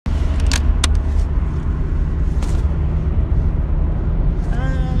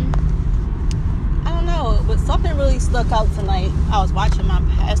stuck out tonight. I was watching my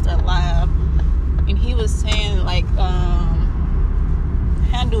pastor live, and he was saying like,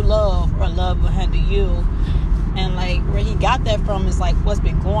 handle love or love will handle you. And like where he got that from is like what's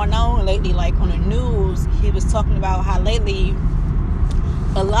been going on lately. Like on the news, he was talking about how lately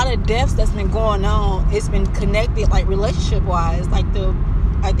a lot of deaths that's been going on, it's been connected like relationship wise. Like the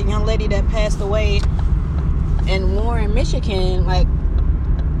young lady that passed away in Warren, Michigan, like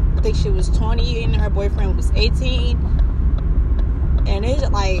I think she was 20 and her boyfriend was 18. And it's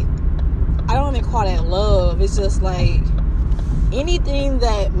like, I don't even call that love. It's just like anything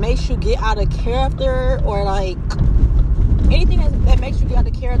that makes you get out of character, or like anything that makes you get out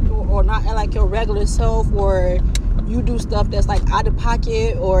of character, or not like your regular self, or you do stuff that's like out of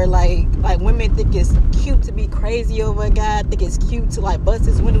pocket, or like women think it's cute to be crazy over a guy, think it's cute to like bust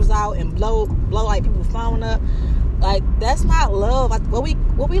his windows out and blow like people's phone up. Like that's not love. Like,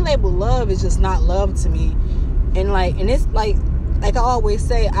 what we label love is just not love to me. And it's like I always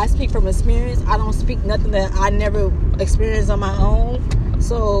say, I speak from experience. I don't speak nothing that I never experienced on my own.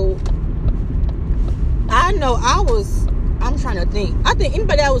 So I know I'm trying to think. I think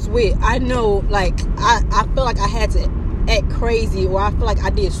anybody I was with, I know, like, I feel like I had to act crazy, or I feel like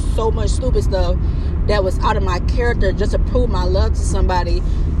I did so much stupid stuff that was out of my character just to prove my love to somebody.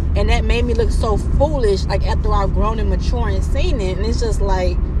 And that made me look so foolish, like, after I've grown and matured and seen it. And it's just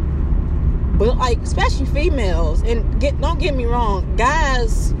like, but like, especially females, and don't get me wrong,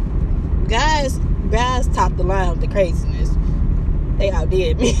 guys top the line with the craziness. They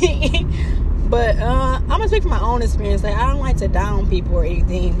outdid me. But I'm gonna speak from my own experience. Like, I don't like to down people or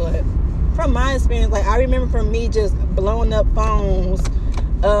anything, but from my experience, like, I remember from me just blowing up phones,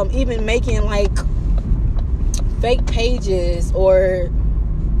 even making like fake pages, or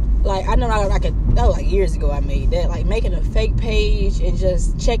like, I know that was like years ago I made that, like making a fake page and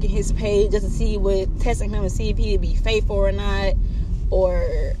just checking his page just to see testing him and see if he'd be faithful or not,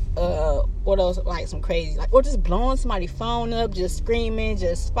 or what else, like some crazy, like, or just blowing somebody's phone up, just screaming,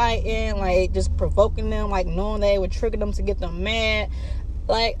 just fighting, like just provoking them, like knowing they would trigger them to get them mad.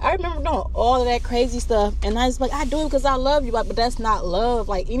 Like, I remember doing all of that crazy stuff, and I was like, I do it because I love you, but that's not love.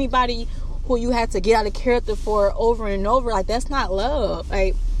 Like, anybody who you have to get out of character for over and over, like, that's not love.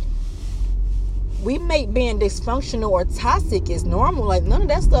 Like, we make being dysfunctional or toxic is normal. Like, none of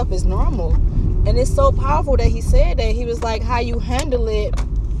that stuff is normal. And it's so powerful that he said that. He was like, how you handle it,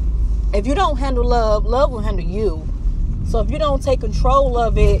 if you don't handle love, love will handle you. So if you don't take control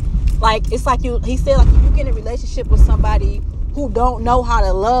of it, like, it's like he said, like, if you get in a relationship with somebody who don't know how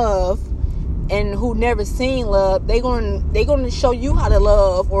to love and who never seen love, they gonna show you how to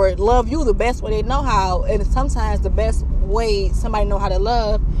love, or love you the best way they know how. And sometimes the best way somebody know how to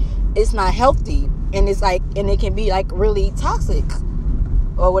love, it's not healthy, and it's like, and it can be like really toxic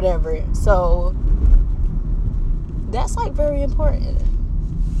or whatever. So that's like very important.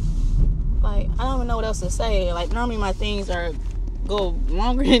 Like, I don't even know what else to say. Like, normally my things go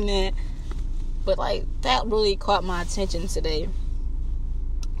longer than that, but like, that really caught my attention today,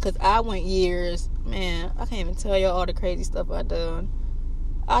 because I went years, man, I can't even tell you all the crazy stuff I done.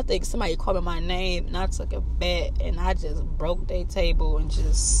 I think somebody called me my name, and I took a bet, and I just broke their table, and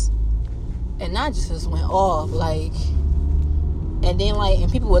I just went off, like. And then, like,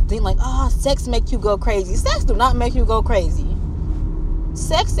 and people would think, like, oh, sex make you go crazy. Sex do not make you go crazy.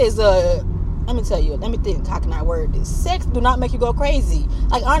 Sex is let me think, how can I word this? Sex do not make you go crazy.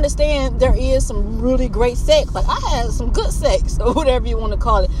 Like, I understand there is some really great sex. Like, I had some good sex, or whatever you want to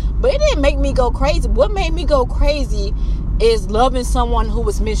call it. But it didn't make me go crazy. What made me go crazy is loving someone who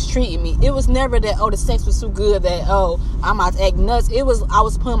was mistreating me. It was never that, oh, the sex was so good that, oh, I'm about to act nuts. It was, I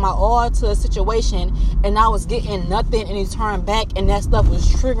was putting my all to a situation, and I was getting nothing, and he turned back, and that stuff was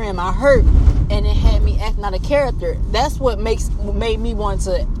triggering my hurt, and it had me acting out of character. That's what made me want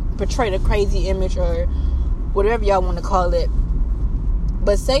to portray the crazy image, or whatever y'all want to call it.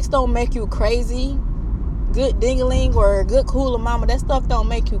 But sex don't make you crazy. Good dingling or good cooler mama, that stuff don't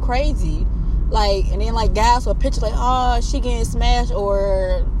make you crazy. Like, and then like guys will picture like, oh, she getting smashed,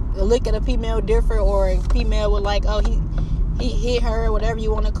 or look at a female different, or a female with like, oh, he hit her, whatever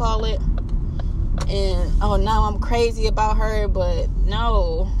you want to call it, and oh, now I'm crazy about her. But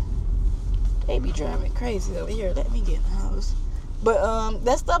no, they be driving me crazy over here. Let me get in the house. But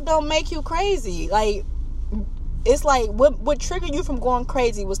that stuff don't make you crazy. Like, it's like what triggered you from going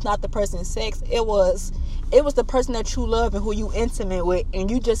crazy was not the person's sex. It was the person that you love and who you intimate with,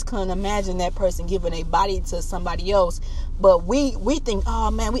 and you just couldn't imagine that person giving a body to somebody else. But we think, oh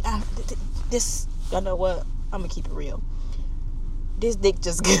man, this, you know what? I'm gonna keep it real. this dick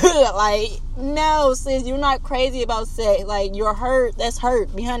just good. Like, no, sis, you're not crazy about sex. Like, you're hurt. That's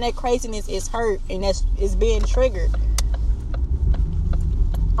hurt. Behind that craziness is hurt, and it's being triggered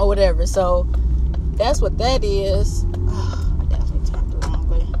or whatever. So that's what that is. Oh, I definitely turned the wrong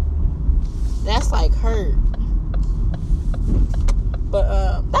way. That's like hurt.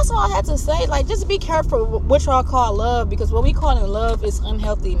 But that's all I had to say. Like, just be careful what y'all call love, because what we call in love is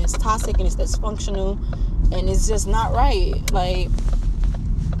unhealthy and it's toxic and it's dysfunctional and it's just not right. Like,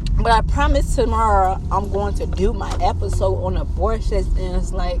 but I promise tomorrow I'm going to do my episode on abortion, and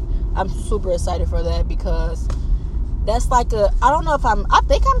it's like I'm super excited for that, because that's like I don't know if I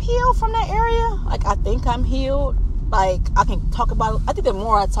think I'm healed from that area. Like, I think I'm healed. Like, I can talk about it. I think the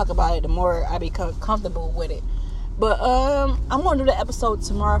more I talk about it, the more I become comfortable with it. But I'm going to do the episode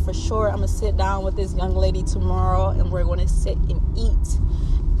tomorrow for sure. I'm going to sit down with this young lady tomorrow, and we're going to sit and eat.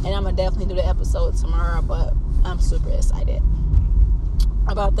 And I'm going to definitely do the episode tomorrow, but I'm super excited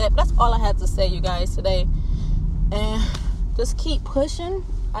about that. But that's all I had to say, you guys, today. And just keep pushing.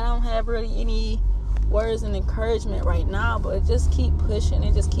 I don't have really any words of encouragement right now, but just keep pushing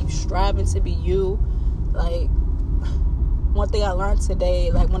and just keep striving to be you. Like, one thing I learned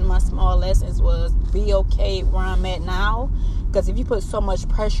today, like one of my small lessons, was be okay where I'm at now. Because if you put so much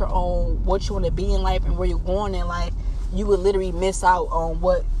pressure on what you want to be in life and where you're going in life, you would literally miss out on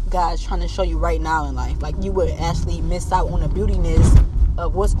what God's trying to show you right now in life. Like, you would actually miss out on the beautiness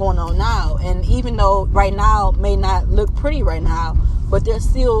of what's going on now. And even though right now may not look pretty right now, but there's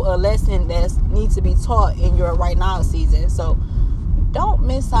still a lesson that needs to be taught in your right now season. So don't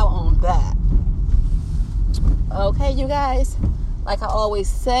miss out on that. Okay, you guys, like I always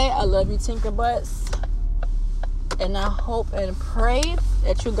say, I love you, Tinker Butts, and I hope and pray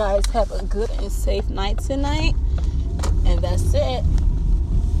that you guys have a good and safe night tonight. And that's it.